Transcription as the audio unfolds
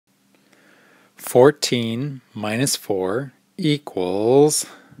14 minus 4 equals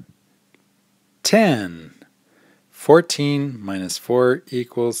 10. 14 minus 4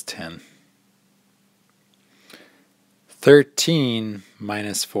 equals 10. 13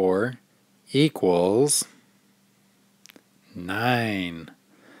 minus 4 equals 9.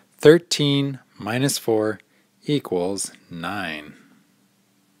 13 minus 4 equals 9.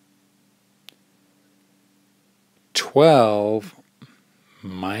 12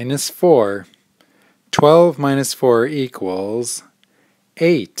 minus 4. 12 minus 4 equals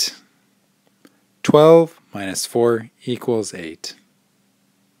 8. 12 minus 4 equals 8.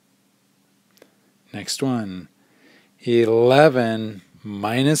 Next one. 11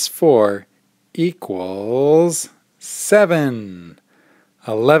 minus 4 equals 7.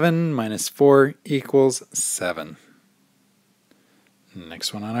 11 minus 4 equals 7.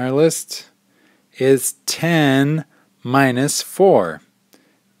 Next one on our list is 10 minus 4.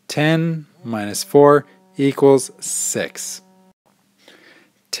 10 minus 4 equals 6.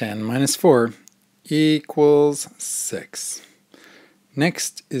 10 minus 4 equals 6.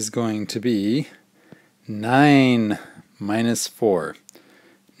 Next is going to be 9 minus 4.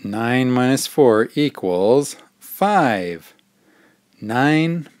 9 minus 4 equals 5.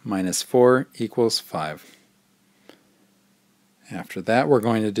 9 minus 4 equals 5. After that, we're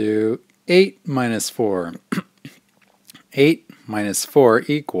going to do 8 minus 4. 8 minus 4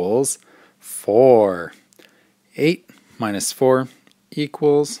 equals 4. 8 minus 4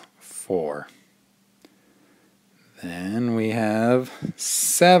 equals 4. Then we have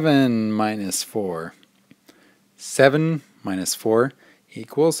 7 minus 4. 7 minus 4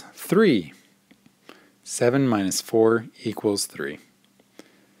 equals 3. 7 minus 4 equals 3.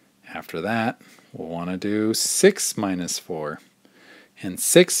 After that, we'll want to do 6 minus 4. And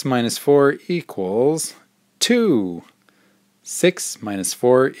 6 minus 4 equals 2. 6 minus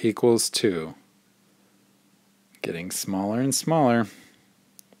 4 equals 2. Getting smaller and smaller.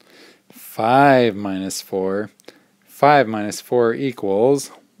 5 minus 4. 5 minus 4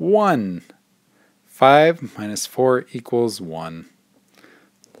 equals 1. 5 minus 4 equals 1.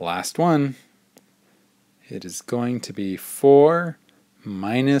 Last one. It is going to be 4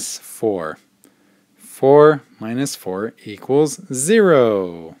 minus 4. 4 minus 4 equals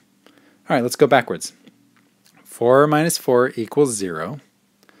 0. All right, let's go backwards. 4 minus 4 equals 0.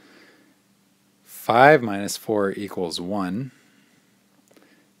 5 minus 4 equals 1.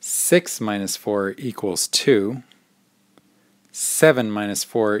 6 minus 4 equals 2. 7 minus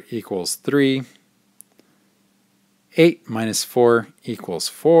 4 equals 3. 8 minus 4 equals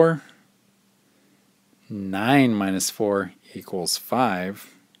 4. 9 minus 4 equals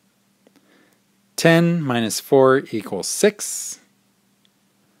 5. 10 minus 4 equals 6.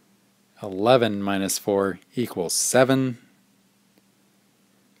 11 minus 4 equals 7.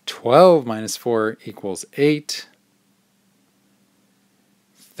 12 minus 4 equals 8.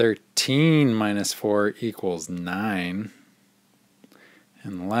 13 minus 4 equals 9.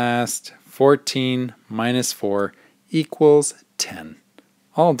 And last, 14 minus 4 equals 10.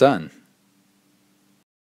 All done.